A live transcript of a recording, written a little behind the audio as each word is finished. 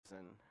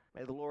and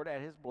may the Lord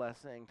add his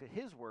blessing to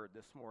his word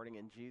this morning.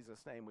 In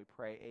Jesus' name we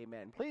pray,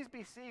 amen. Please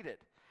be seated.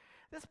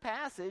 This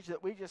passage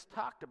that we just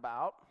talked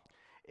about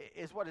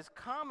is what is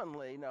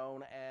commonly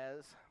known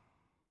as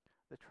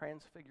the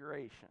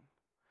Transfiguration.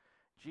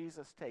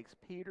 Jesus takes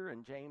Peter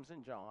and James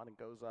and John and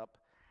goes up,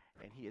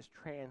 and he is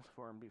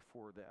transformed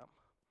before them.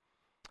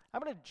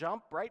 I'm going to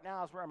jump right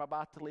now is where I'm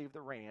about to leave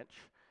the ranch,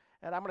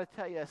 and I'm going to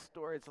tell you a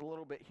story. It's a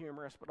little bit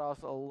humorous, but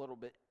also a little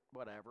bit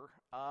whatever.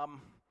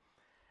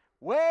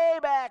 Way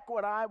back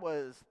when I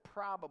was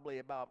probably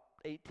about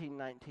 18,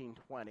 19,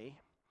 20,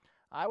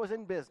 I was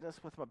in business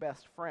with my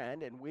best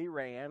friend, and we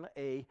ran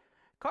a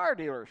car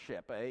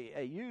dealership,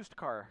 a used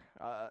car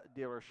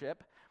dealership,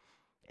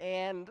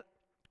 and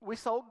we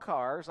sold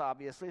cars,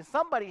 obviously, and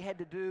somebody had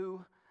to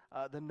do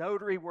the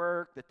notary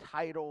work, the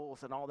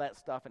titles, and all that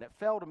stuff, and it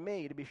fell to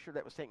me to be sure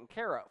that was taken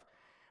care of.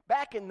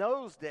 Back in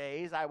those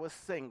days, I was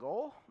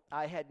single.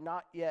 I had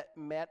not yet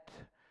met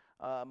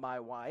my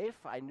wife.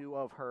 I knew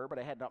of her, but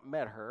I had not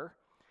met her.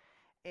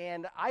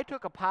 And I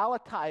took a pile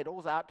of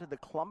titles out to the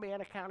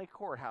Columbiana County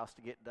Courthouse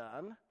to get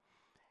done.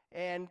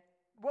 And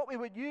what we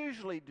would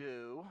usually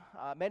do,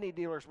 many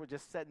dealers would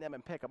just send them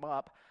and pick them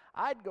up.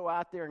 I'd go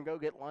out there and go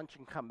get lunch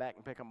and come back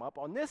and pick them up.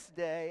 On this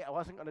day, I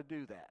wasn't going to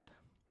do that.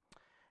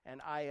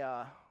 And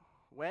I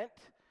went,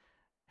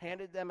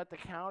 handed them at the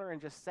counter, and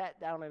just sat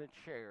down in a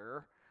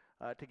chair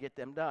to get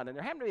them done. And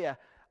there happened to be a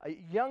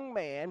young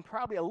man,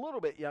 probably a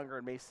little bit younger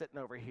than me, sitting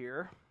over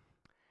here.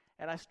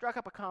 And I struck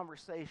up a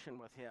conversation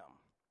with him.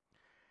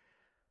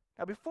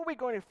 Now, before we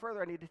go any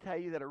further, I need to tell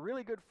you that a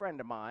really good friend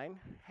of mine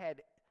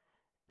had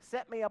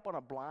set me up on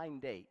a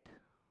blind date,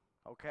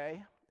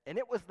 okay? And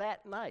it was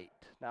that night.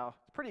 Now,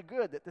 it's pretty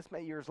good that this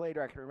many years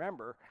later I can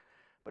remember,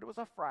 but it was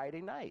a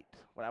Friday night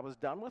when I was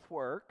done with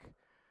work,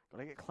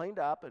 going to get cleaned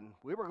up, and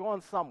we were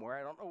going somewhere,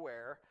 I don't know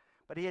where,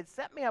 but he had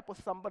set me up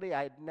with somebody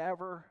I had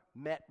never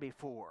met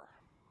before.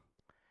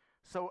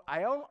 So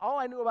all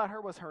I knew about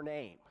her was her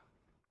name.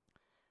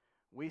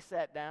 We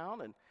sat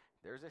down, and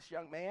there's this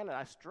young man, and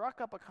I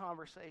struck up a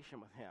conversation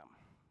with him.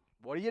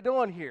 What are you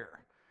doing here?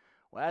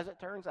 Well, as it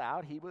turns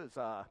out, he was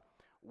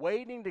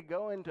waiting to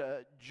go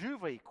into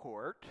juvie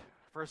court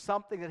for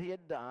something that he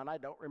had done. I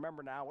don't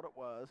remember now what it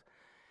was.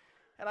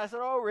 And I said,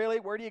 oh, really?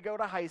 Where do you go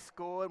to high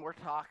school? And we're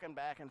talking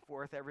back and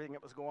forth, everything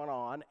that was going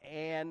on.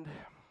 And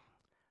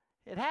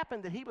it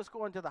happened that he was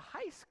going to the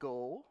high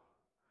school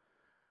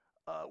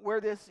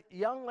where this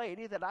young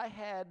lady that I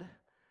had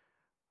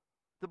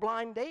the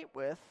blind date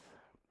with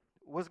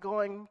was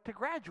going to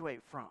graduate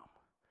from.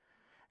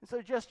 And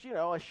so just,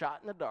 a shot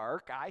in the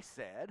dark, I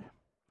said,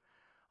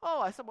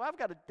 well, I've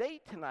got a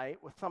date tonight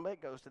with somebody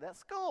that goes to that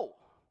school.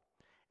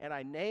 And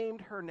I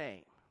named her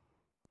name.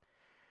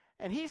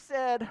 And he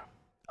said,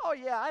 oh,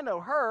 yeah, I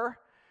know her.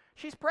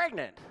 She's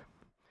pregnant.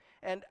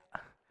 And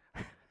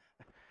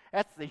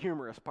that's the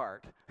humorous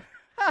part.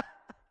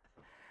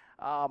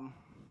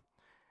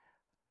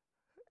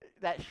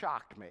 That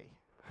shocked me,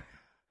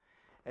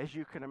 as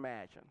you can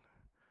imagine.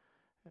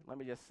 And let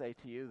me just say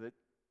to you that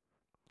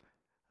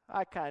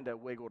I kind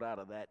of wiggled out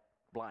of that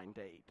blind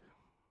date.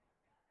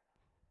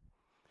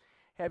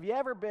 Have you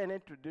ever been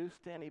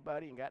introduced to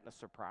anybody and gotten a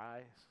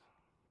surprise?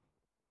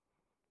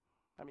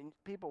 I mean,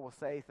 people will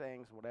say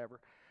things, whatever.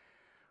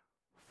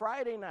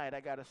 Friday night, I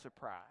got a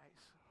surprise,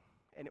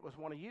 and it was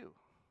one of you.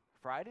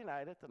 Friday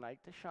night at the Night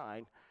to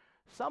Shine,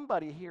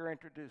 somebody here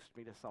introduced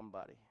me to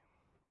somebody.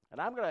 And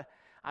I'm gonna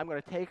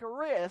take a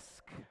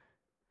risk,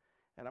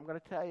 and I'm going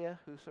to tell you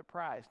who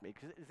surprised me.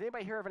 Does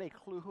anybody here have any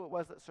clue who it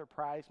was that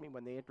surprised me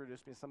when they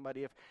introduced me to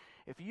somebody?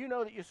 If you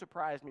know that you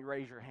surprised me,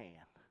 raise your hand.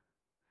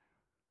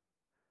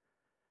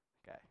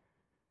 Okay.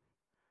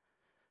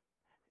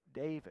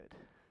 David,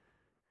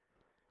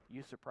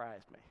 you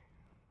surprised me.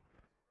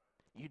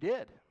 You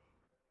did.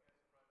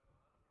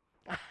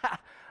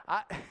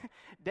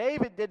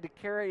 David did the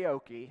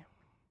karaoke.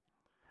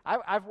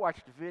 I've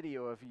watched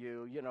video of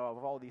you,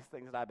 of all these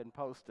things that I've been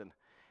posting.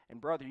 And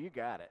brother, you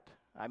got it.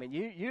 I mean,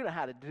 you know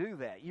how to do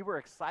that. You were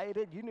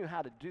excited. You knew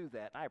how to do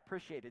that. I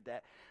appreciated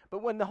that.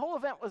 But when the whole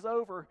event was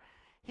over,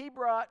 he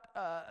brought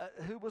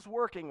who was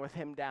working with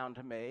him down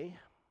to me.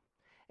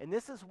 And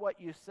this is what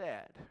you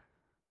said.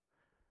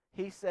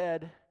 He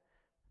said,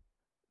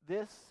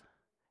 this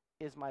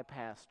is my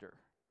pastor.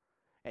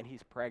 And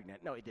he's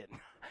pregnant. No, he didn't.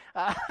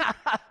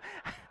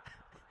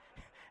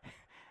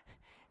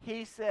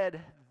 He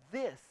said,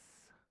 this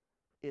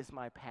is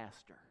my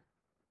pastor.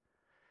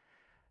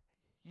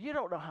 You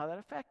don't know how that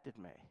affected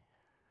me.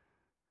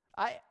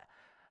 I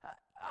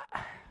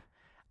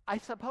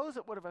suppose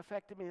it would have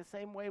affected me the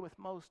same way with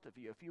most of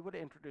you if you would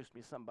have introduced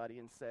me to somebody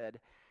and said,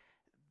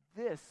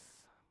 this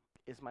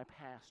is my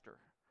pastor.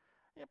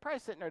 You're probably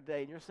sitting there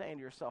today and you're saying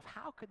to yourself,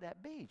 how could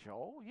that be,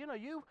 Joel?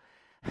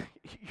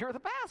 You're the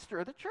pastor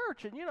of the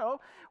church, and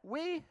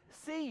we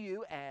see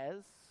you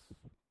as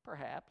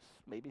perhaps,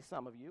 maybe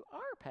some of you,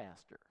 are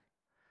pastor.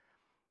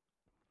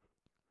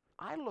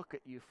 I look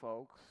at you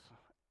folks,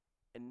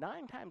 and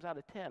 9 times out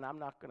of 10, I'm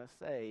not going to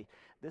say,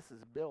 this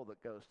is Bill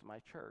that goes to my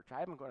church.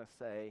 I'm going to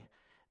say,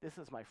 this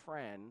is my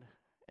friend,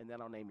 and then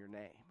I'll name your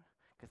name.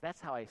 because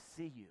that's how I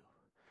see you.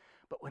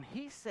 But when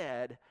he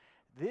said,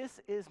 this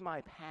is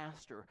my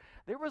pastor,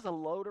 there was a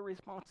load of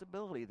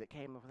responsibility that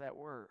came with that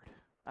word.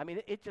 I mean,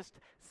 it just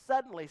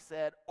suddenly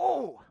said,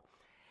 oh,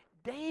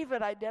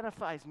 David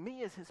identifies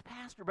me as his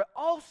pastor, but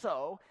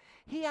also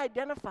he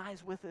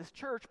identifies with his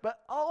church, but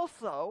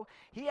also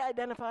he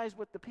identifies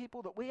with the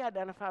people that we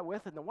identify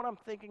with, and the one I'm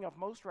thinking of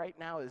most right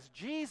now is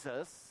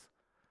Jesus.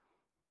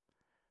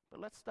 But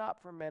let's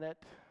stop for a minute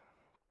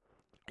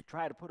and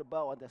try to put a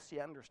bow on this so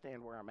you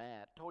understand where I'm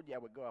at. I told you I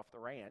would go off the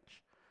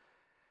ranch.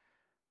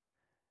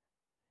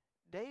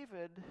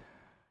 David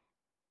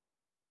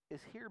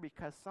is here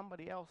because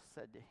somebody else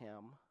said to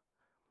him,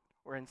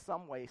 or in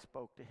some way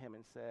spoke to him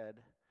and said,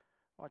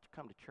 why don't you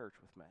come to church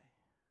with me?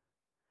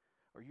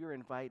 Or you're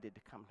invited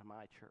to come to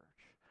my church.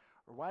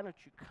 Or why don't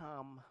you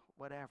come,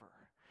 whatever.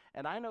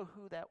 And I know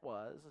who that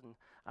was, and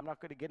I'm not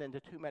going to get into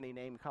too many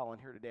name calling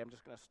here today. I'm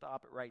just going to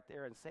stop it right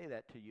there and say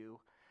that to you.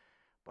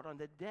 But on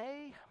the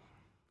day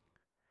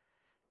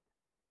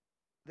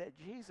that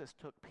Jesus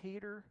took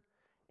Peter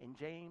and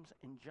James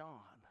and John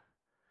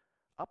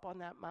up on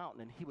that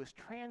mountain, and he was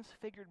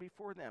transfigured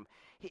before them,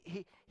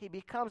 he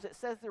becomes, it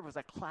says there was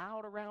a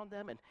cloud around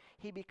them, and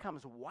he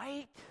becomes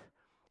white.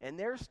 And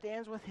there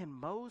stands with him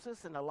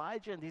Moses and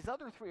Elijah, and these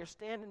other three are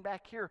standing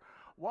back here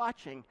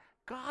watching.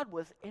 God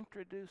was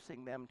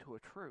introducing them to a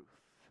truth.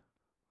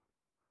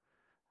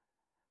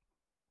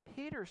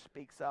 Peter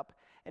speaks up,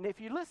 and if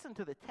you listen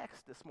to the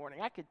text this morning,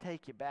 I could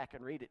take you back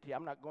and read it to you.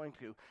 I'm not going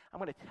to. I'm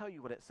going to tell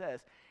you what it says.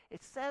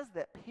 It says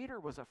that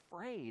Peter was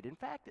afraid. In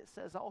fact, it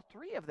says all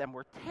three of them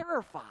were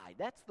terrified.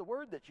 That's the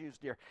word that's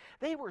used here.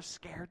 They were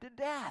scared to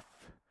death.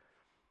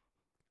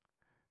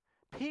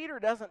 Peter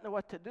doesn't know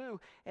what to do,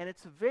 and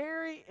it's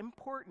very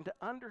important to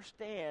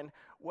understand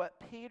what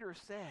Peter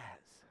says.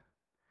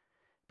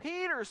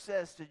 Peter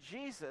says to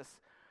Jesus,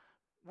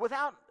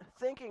 without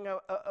thinking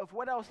of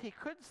what else he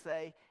could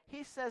say,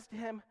 he says to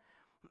him,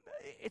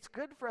 it's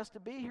good for us to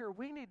be here.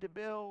 We need to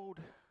build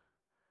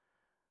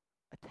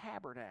a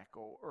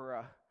tabernacle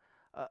or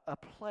a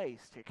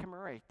place to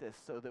commemorate this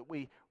so that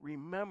we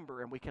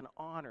remember and we can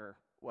honor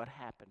what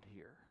happened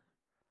here.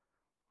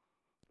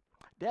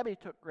 Debbie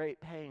took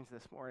great pains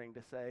this morning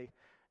to say,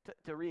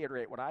 to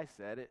reiterate what I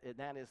said, and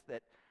that is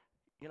that,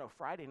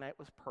 Friday night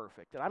was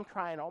perfect. And I'm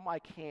trying all I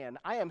can.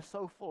 I am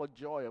so full of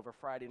joy over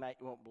Friday night,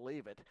 you won't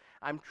believe it.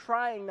 I'm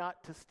trying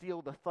not to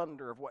steal the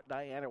thunder of what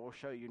Diana will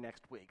show you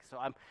next week. So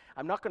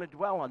I'm not going to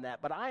dwell on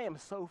that, but I am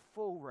so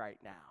full right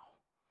now.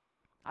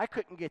 I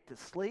couldn't get to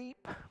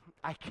sleep.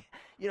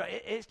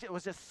 It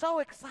was just so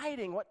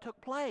exciting what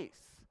took place.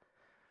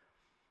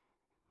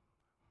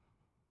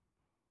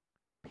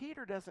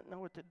 Peter doesn't know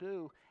what to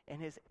do,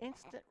 and his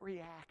instant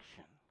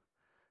reaction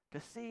to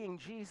seeing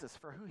Jesus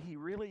for who he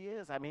really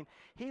is. I mean,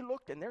 he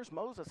looked, and there's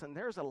Moses, and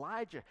there's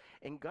Elijah,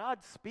 and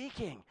God's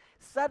speaking.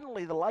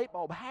 Suddenly, the light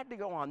bulb had to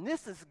go on.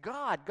 This is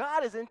God.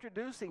 God is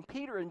introducing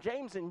Peter and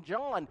James and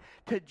John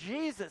to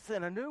Jesus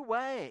in a new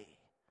way.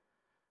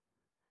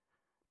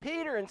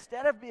 Peter,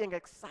 instead of being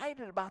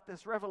excited about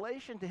this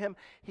revelation to him,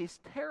 he's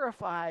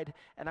terrified,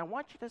 and I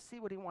want you to see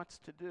what he wants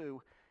to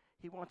do.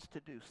 He wants to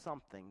do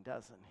something,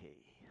 doesn't he?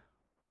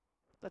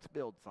 Let's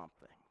build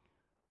something.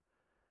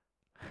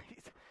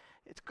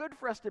 It's good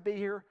for us to be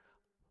here.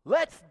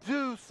 Let's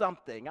do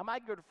something. Now, my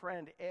good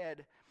friend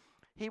Ed,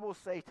 he will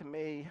say to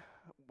me,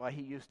 well,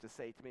 he used to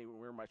say to me when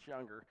we were much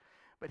younger,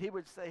 but he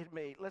would say to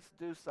me, let's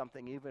do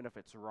something even if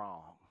it's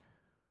wrong.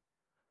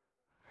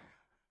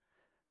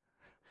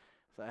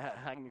 So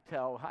I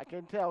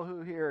can tell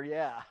who here,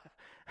 yeah.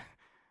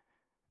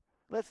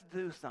 Let's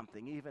do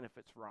something even if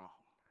it's wrong.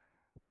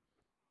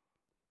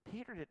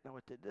 Peter didn't know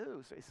what to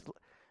do, so he said,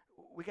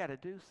 we got to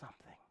do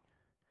something.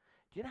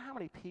 Do you know how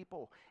many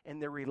people in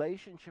their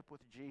relationship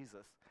with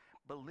Jesus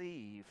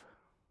believe,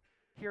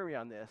 hear me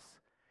on this,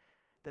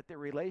 that their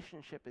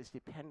relationship is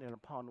dependent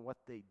upon what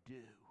they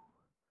do?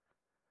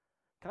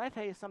 Can I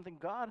tell you something?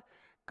 God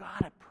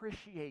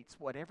appreciates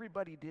what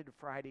everybody did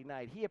Friday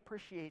night. He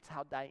appreciates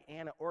how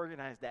Diana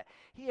organized that.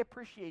 He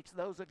appreciates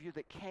those of you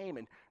that came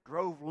and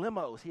drove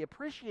limos. He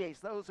appreciates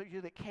those of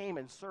you that came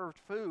and served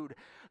food,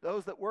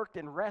 those that worked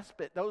in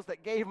respite, those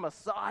that gave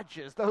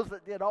massages, those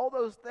that did all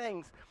those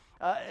things,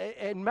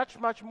 and much,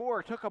 much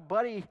more. Took a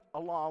buddy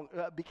along,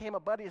 became a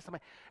buddy of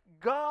somebody.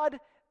 God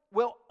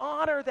will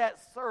honor that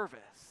service,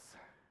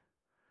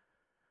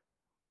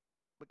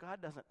 but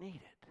God doesn't need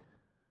it.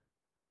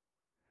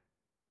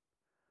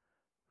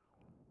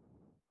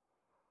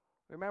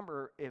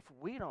 Remember, if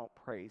we don't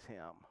praise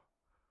him,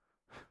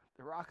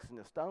 the rocks and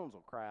the stones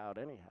will cry out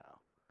anyhow.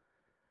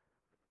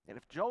 And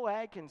if Joe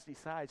Adkins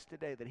decides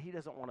today that he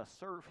doesn't want to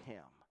serve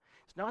him,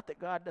 it's not that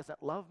God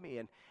doesn't love me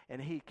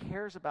and he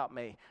cares about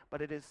me,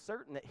 but it is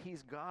certain that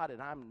he's God and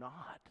I'm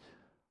not.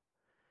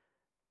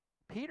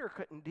 Peter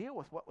couldn't deal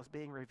with what was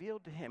being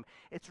revealed to him.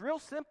 It's real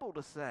simple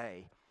to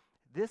say,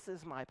 this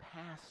is my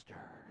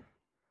pastor.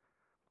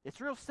 It's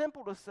real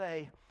simple to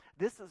say,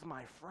 this is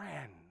my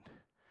friend.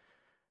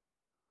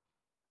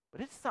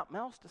 But it's something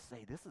else to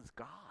say, this is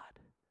God.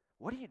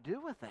 What do you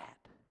do with that?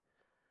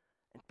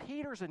 And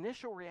Peter's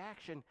initial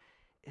reaction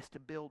is to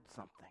build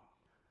something.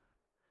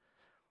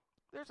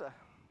 There's a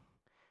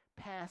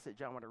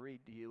passage I want to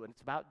read to you, and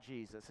it's about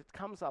Jesus. It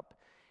comes up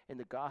in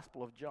the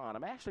Gospel of John.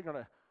 I'm actually going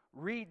to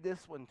read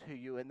this one to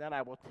you, and then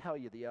I will tell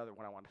you the other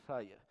one I want to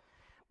tell you.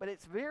 But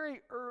it's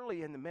very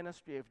early in the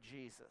ministry of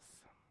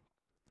Jesus.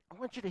 I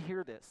want you to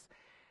hear this.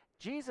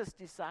 Jesus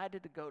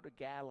decided to go to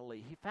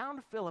Galilee. He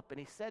found Philip, and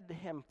he said to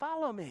him,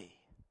 "Follow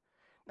me."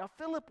 Now,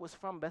 Philip was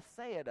from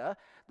Bethsaida,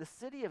 the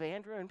city of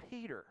Andrew and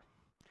Peter.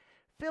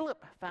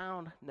 Philip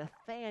found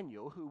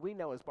Nathanael, who we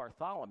know as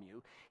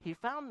Bartholomew. He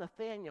found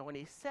Nathanael, and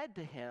he said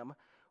to him,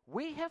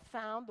 "We have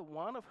found the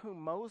one of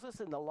whom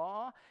Moses in the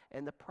law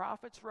and the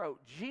prophets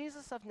wrote,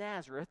 Jesus of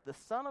Nazareth, the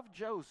son of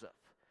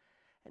Joseph."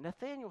 And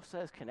Nathanael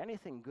says, "Can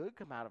anything good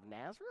come out of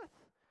Nazareth?"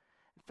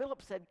 And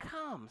Philip said,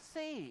 "Come,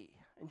 see."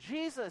 And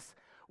Jesus,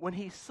 when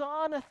he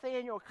saw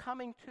Nathanael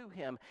coming to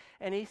him,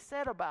 and he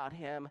said about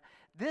him,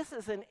 "This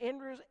is an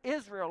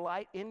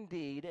Israelite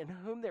indeed, in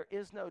whom there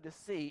is no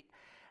deceit,"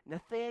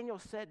 Nathanael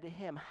said to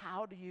him,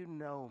 "How do you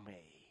know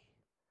me?"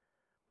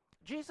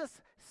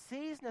 Jesus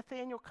sees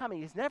Nathanael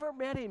coming. He's never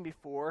met him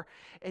before.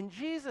 And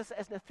Jesus,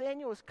 as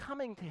Nathanael is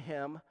coming to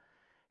him,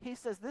 he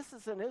says, "This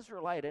is an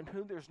Israelite in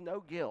whom there's no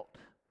guilt."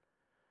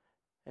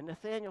 And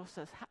Nathanael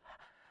says,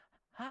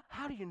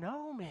 how do you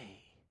know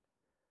me?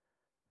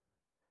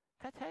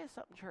 Can I tell you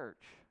something,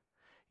 church?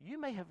 You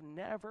may have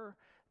never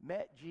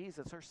met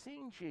Jesus or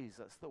seen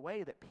Jesus the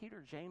way that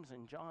Peter, James,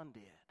 and John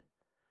did.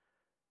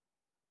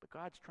 But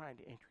God's trying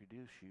to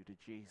introduce you to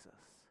Jesus.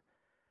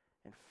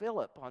 And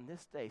Philip on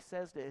this day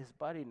says to his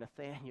buddy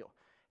Nathanael,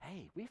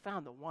 "Hey, we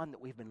found the one that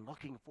we've been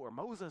looking for.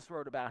 Moses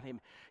wrote about him.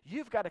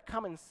 You've got to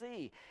come and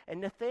see." And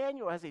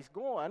Nathanael, as he's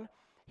going,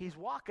 he's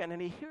walking,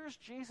 and he hears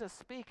Jesus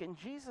speak, and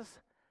Jesus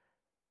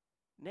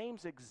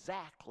names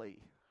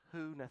exactly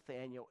who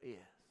Nathanael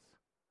is.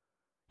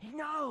 He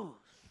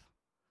knows.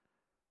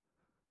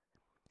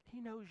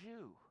 He knows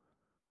you.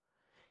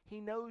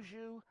 He knows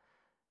you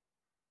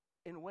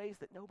in ways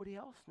that nobody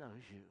else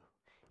knows you.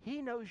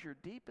 He knows your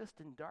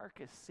deepest and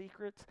darkest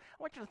secrets.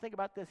 I want you to think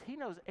about this. He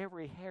knows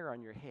every hair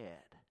on your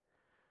head.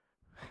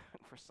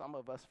 For some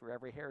of us, for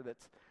every hair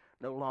that's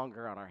no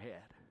longer on our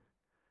head.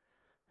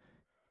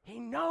 He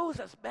knows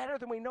us better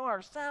than we know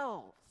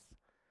ourselves.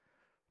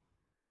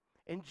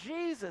 And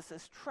Jesus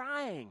is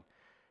trying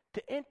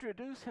to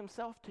introduce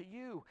himself to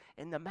you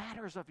in the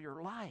matters of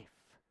your life.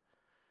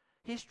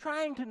 He's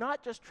trying to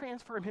not just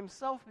transform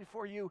himself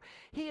before you,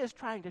 he is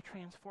trying to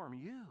transform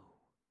you.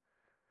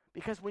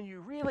 Because when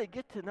you really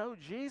get to know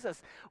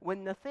Jesus,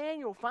 when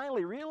Nathanael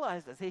finally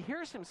realizes, he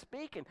hears him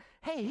speak, and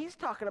hey, he's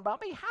talking about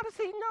me. How does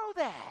he know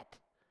that?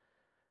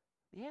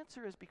 The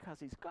answer is because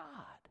he's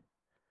God.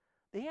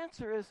 The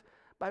answer is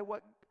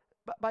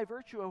by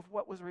virtue of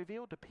what was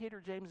revealed to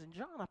Peter, James, and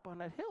John up on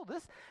that hill.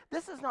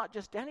 This is not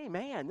just any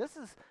man. This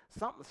is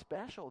something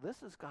special.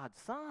 This is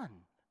God's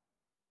Son.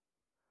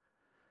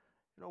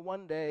 You know,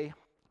 one day,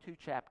 2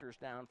 chapters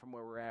down from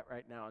where we're at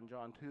right now in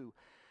John 2,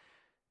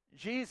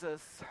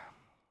 Jesus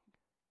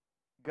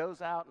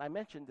goes out, and I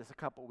mentioned this a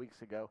couple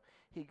weeks ago.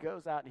 He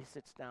goes out and he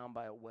sits down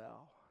by a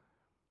well.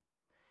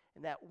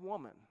 And that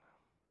woman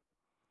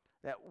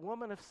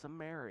of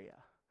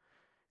Samaria,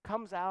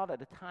 comes out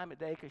at a time of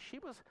day because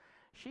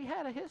she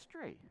had a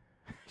history.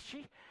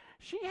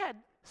 She had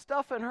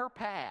stuff in her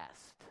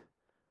past.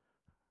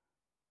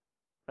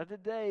 But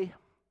today,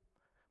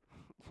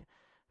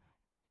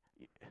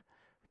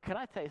 can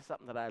I tell you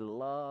something that I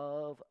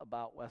love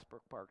about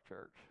Westbrook Park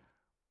Church?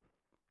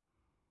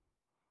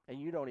 And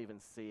you don't even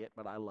see it,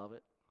 but I love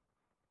it.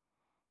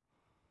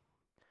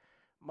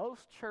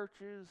 Most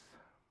churches,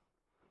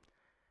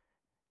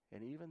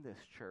 and even this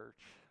church,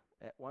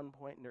 at one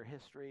point in their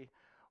history,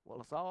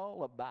 well, it's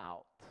all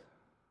about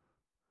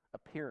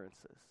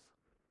appearances.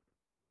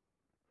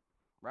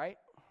 Right?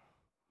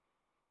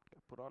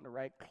 Put on the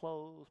right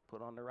clothes,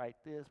 put on the right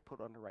this,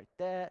 put on the right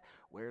that,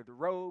 wear the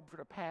robe for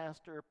the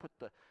pastor, put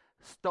the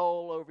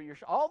stole over your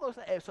all those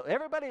things. So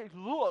everybody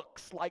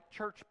looks like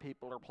church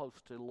people are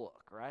supposed to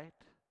look, right?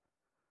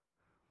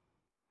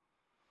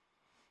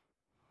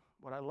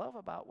 What I love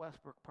about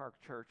Westbrook Park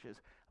Church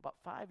is about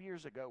 5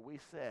 years ago we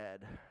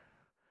said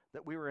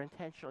that we were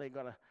intentionally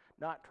going to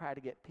not try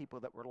to get people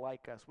that were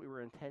like us. We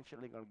were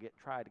intentionally going to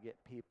try to get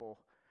people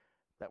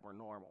that were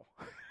normal,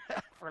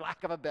 for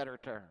lack of a better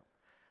term.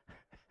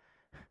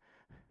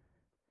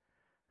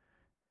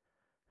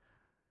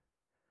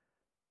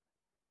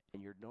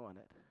 And you're doing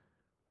it.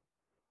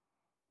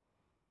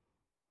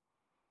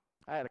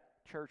 I had a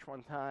church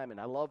one time, and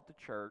I loved the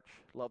church,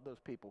 loved those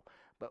people.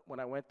 But when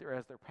I went there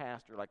as their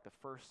pastor, like the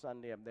first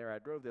Sunday I'm there, I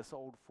drove this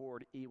old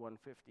Ford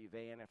E150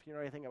 van. If you know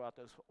anything about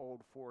those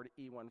old Ford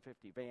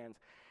E150 vans,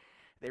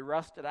 they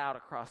rusted out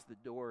across the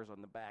doors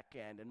on the back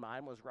end, and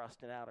mine was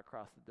rusting out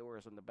across the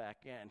doors on the back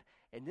end.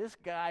 And this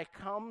guy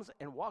comes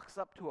and walks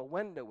up to a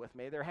window with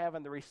me. They're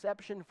having the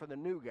reception for the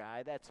new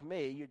guy. That's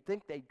me. You'd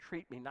think they'd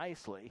treat me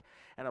nicely.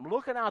 And I'm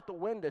looking out the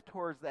window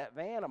towards that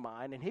van of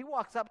mine, and he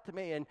walks up to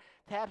me and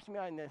taps me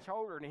on the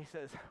shoulder, and he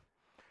says,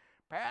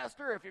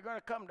 "Pastor, if you're going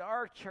to come to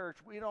our church,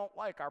 we don't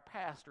like our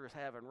pastors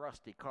having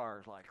rusty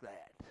cars like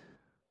that."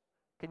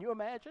 Can you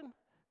imagine?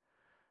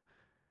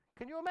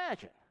 Can you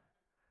imagine?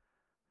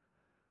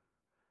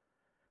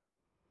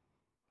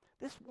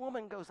 This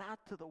woman goes out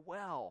to the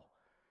well.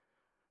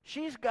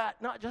 She's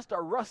got not just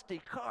a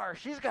rusty car,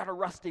 she's got a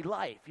rusty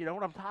life. You know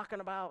what I'm talking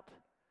about?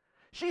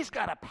 She's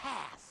got a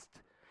past.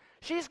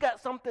 She's got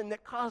something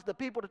that caused the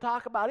people to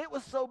talk about. It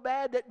was so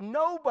bad that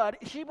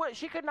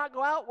she could not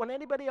go out when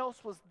anybody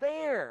else was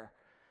there.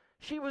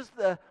 She was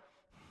that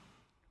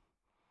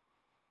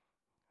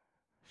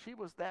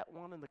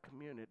one in the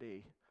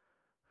community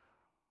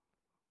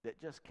that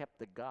just kept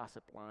the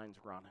gossip lines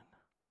running.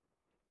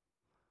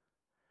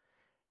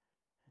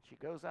 And she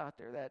goes out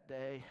there that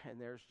day,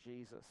 and there's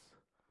Jesus.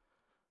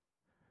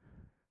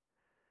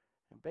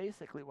 And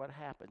basically what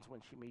happens when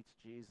she meets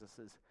Jesus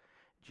is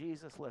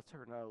Jesus lets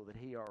her know that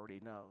he already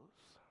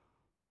knows.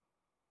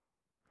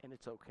 And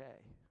it's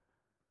okay.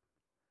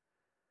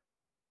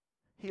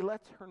 He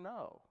lets her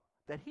know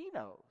that he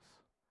knows.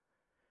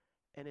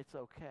 And it's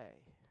okay.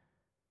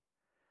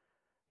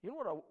 You know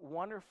what a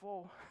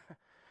wonderful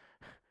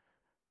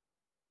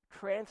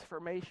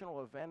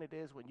transformational event it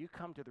is when you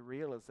come to the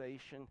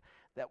realization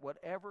that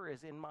whatever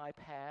is in my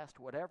past,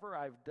 whatever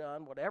I've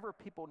done, whatever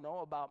people know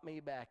about me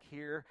back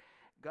here,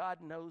 God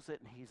knows it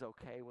and he's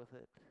okay with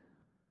it.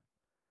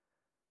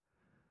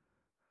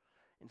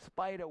 In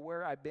spite of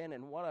where I've been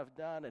and what I've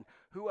done and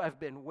who I've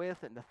been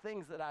with and the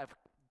things that I've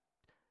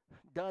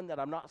done that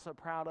I'm not so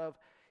proud of,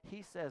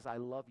 he says, I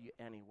love you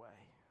anyway.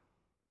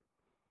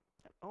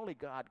 And only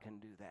God can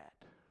do that.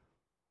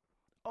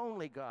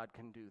 Only God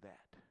can do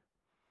that.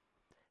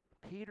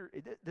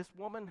 This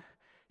woman,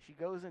 she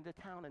goes into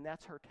town, and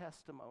that's her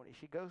testimony.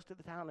 She goes to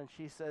the town, and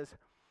she says,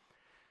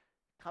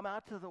 come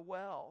out to the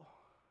well.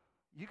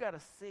 You got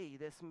to see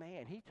this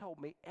man. He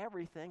told me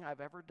everything I've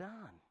ever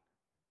done.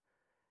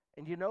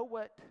 And you know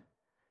what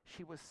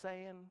she was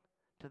saying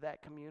to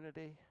that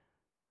community?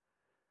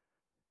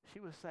 She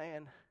was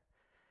saying,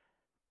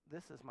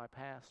 this is my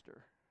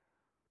pastor.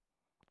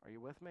 Are you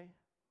with me?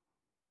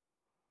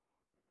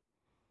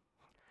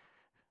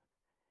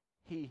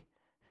 He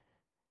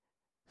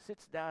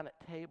sits down at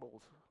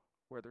tables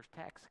where there's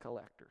tax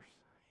collectors.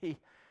 He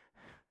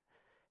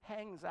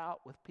hangs out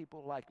with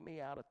people like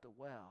me out at the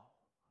well.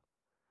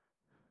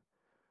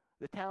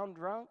 The town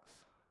drunks,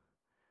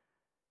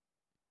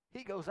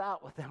 he goes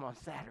out with them on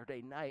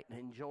Saturday night and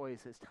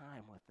enjoys his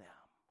time with them.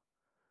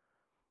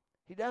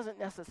 He doesn't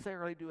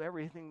necessarily do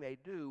everything they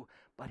do,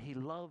 but he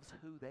loves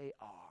who they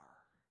are.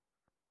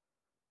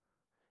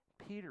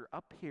 Peter,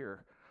 up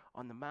here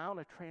on the Mount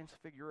of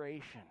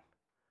Transfiguration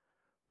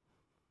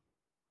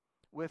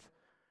with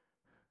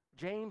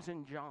James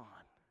and John,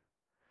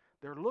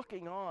 they're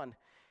looking on,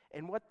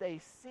 and what they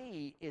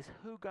see is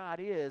who God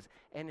is,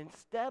 and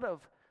instead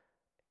of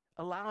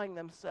allowing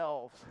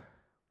themselves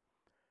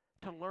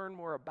to learn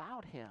more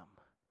about him,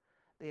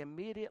 they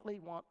immediately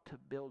want to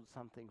build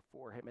something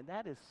for him. And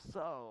that is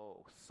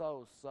so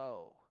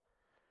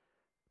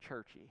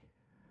churchy.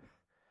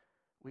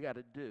 We got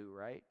to do,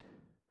 right?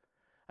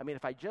 I mean,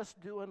 if I just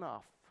do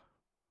enough,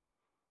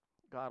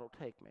 God will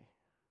take me.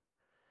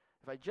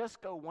 If I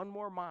just go one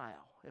more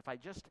mile, if I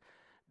just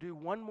do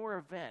one more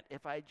event,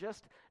 if I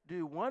just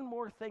do one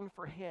more thing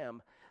for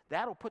him,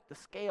 that'll put the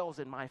scales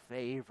in my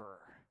favor.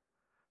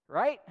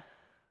 Right?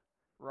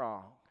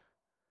 Wrong.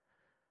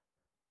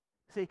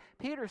 See,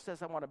 Peter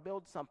says, I want to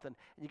build something.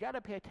 And you got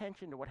to pay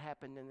attention to what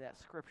happened in that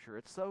scripture.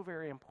 It's so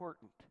very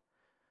important.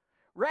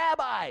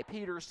 Rabbi,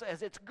 Peter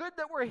says, it's good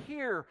that we're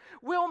here.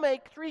 We'll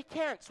make 3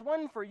 tents,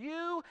 one for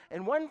you,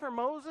 and one for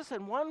Moses,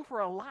 and one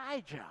for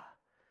Elijah.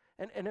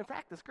 And in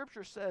fact, the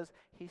scripture says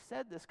he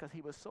said this because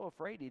he was so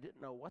afraid he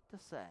didn't know what to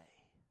say.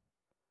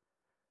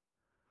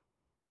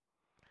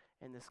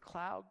 And this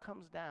cloud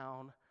comes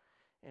down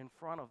in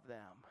front of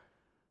them,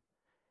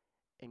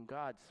 and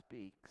God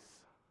speaks.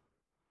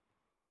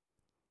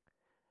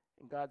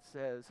 And God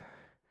says,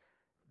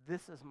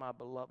 this is my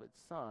beloved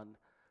son.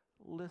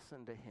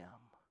 Listen to him.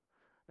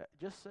 Now,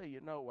 just so you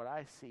know what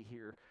I see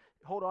here,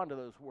 hold on to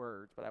those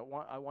words, but I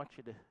want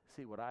you to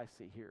see what I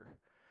see here.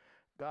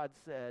 God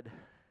said,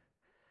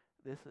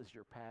 this is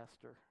your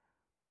pastor.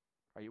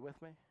 Are you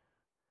with me?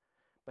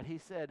 But he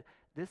said,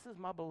 this is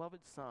my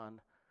beloved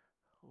son.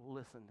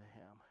 Listen to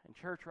him. And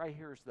church, right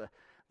here is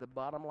the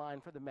bottom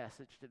line for the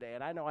message today.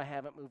 And I know I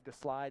haven't moved a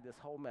slide this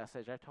whole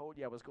message. I told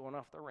you I was going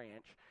off the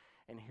ranch.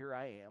 And here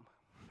I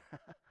am.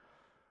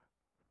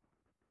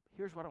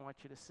 Here's what I want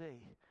you to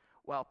see.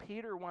 While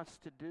Peter wants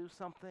to do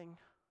something,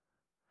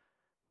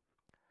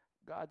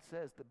 God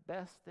says the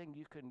best thing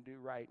you can do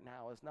right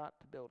now is not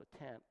to build a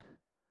tent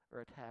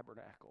or a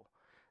tabernacle.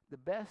 The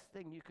best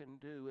thing you can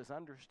do is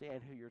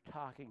understand who you're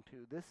talking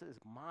to. This is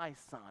my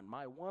son,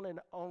 my one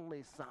and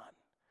only son.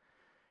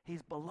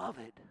 He's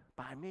beloved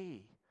by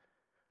me.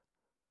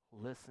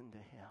 Listen to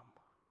him.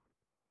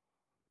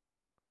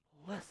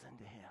 Listen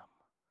to him.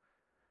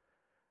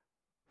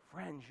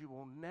 Friends, you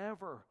will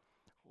never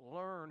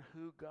learn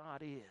who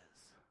God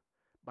is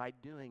by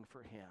doing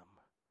for him.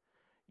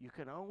 You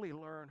can only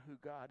learn who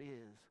God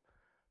is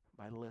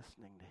by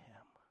listening to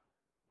him.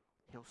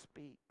 He'll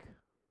speak.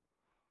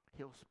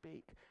 He'll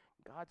speak.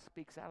 God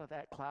speaks out of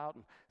that cloud,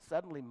 and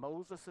suddenly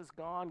Moses is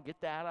gone.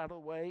 Get that out of the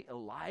way.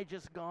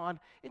 Elijah's gone.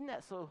 Isn't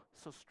that so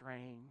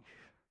strange?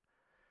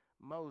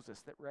 Moses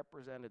that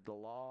represented the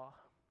law.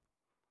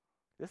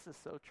 This is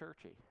so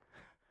churchy.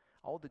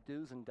 All the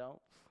do's and don'ts.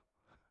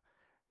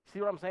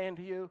 See what I'm saying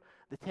to you?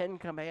 The 10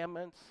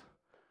 Commandments.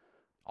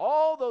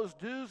 All those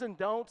do's and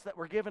don'ts that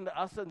were given to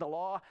us in the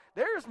law.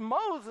 There's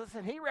Moses,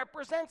 and he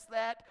represents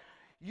that.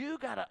 You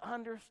got to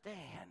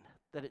understand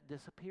that it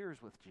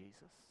disappears with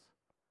Jesus.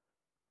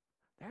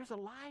 There's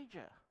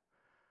Elijah.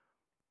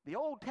 The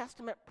Old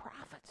Testament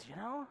prophets,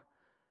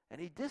 and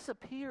he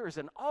disappears,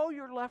 and all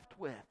you're left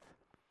with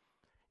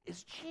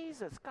is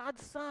Jesus,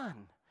 God's Son.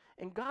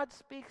 And God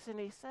speaks and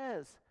he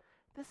says,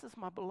 this is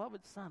my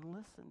beloved Son.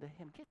 Listen to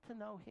him. Get to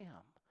know him.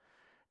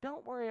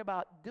 Don't worry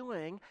about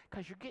doing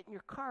because you're getting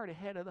your cart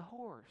ahead of the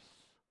horse.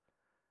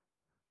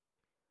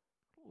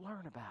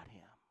 Learn about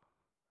him.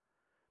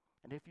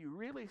 And if you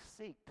really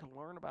seek to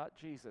learn about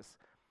Jesus,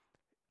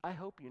 I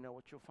hope you know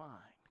what you'll find.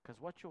 Because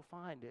what you'll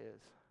find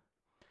is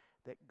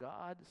that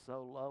God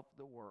so loved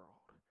the world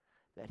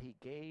that he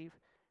gave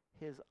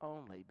his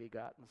only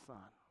begotten Son,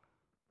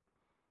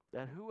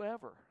 that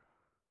whoever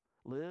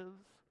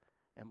lives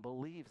and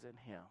believes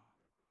in him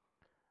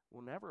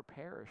will never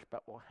perish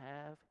but will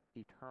have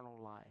eternal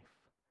life.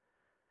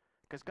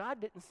 Because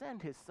God didn't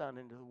send his Son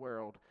into the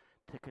world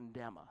to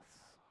condemn us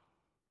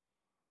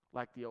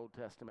like the Old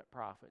Testament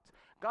prophets.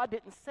 God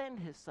didn't send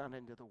his Son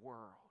into the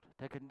world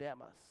to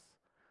condemn us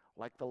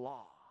like the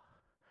law.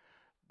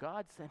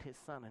 God sent his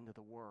Son into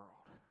the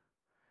world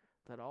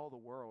that all the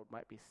world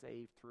might be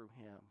saved through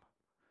him.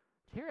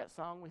 Did you hear that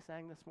song we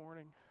sang this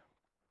morning?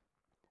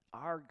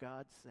 Our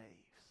God saves.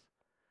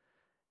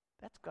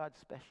 That's God's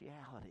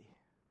speciality.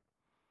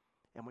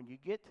 And when you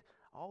get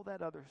all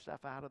that other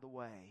stuff out of the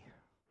way,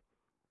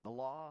 the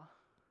law,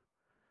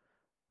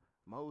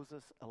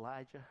 Moses,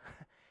 Elijah,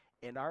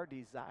 and our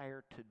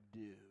desire to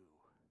do,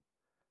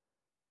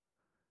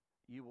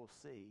 you will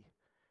see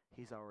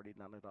he's already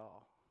done it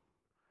all.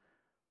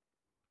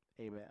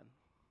 Amen.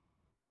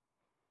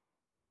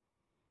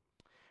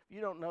 If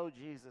you don't know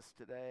Jesus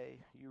today,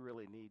 you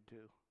really need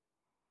to.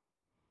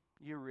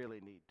 You really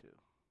need to.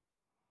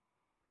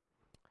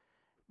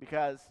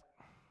 Because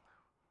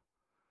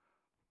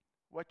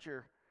what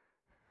your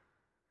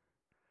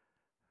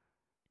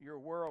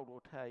world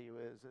will tell you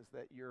is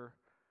that you're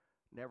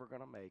never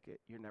going to make it.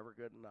 You're never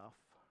good enough.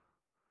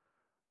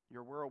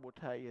 Your world will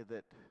tell you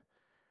that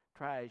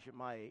try as you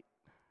might,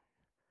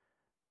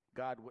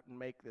 God wouldn't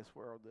make this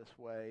world this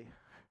way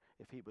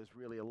if he was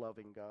really a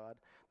loving God.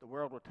 The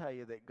world will tell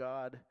you that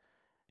God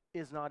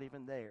is not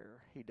even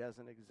there. He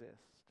doesn't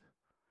exist.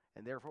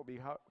 And therefore,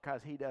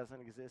 because he doesn't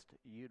exist,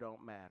 you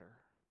don't matter.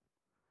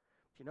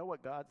 Do you know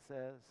what God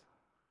says?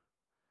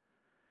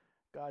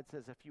 God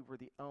says, if you were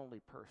the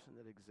only person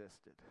that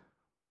existed,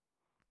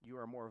 you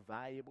are more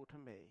valuable to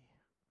me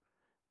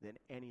than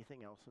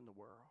anything else in the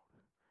world.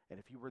 And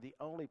if you were the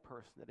only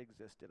person that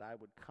existed, I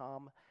would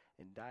come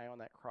and die on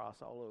that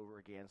cross all over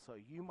again so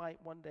you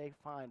might one day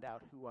find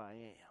out who I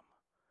am.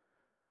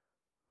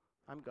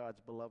 I'm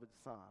God's beloved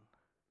Son.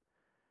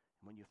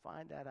 And when you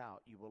find that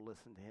out, you will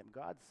listen to him.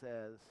 God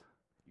says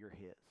you're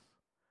his.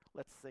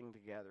 Let's sing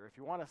together. If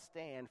you want to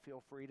stand,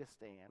 feel free to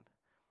stand.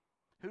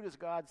 Who does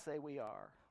God say we are?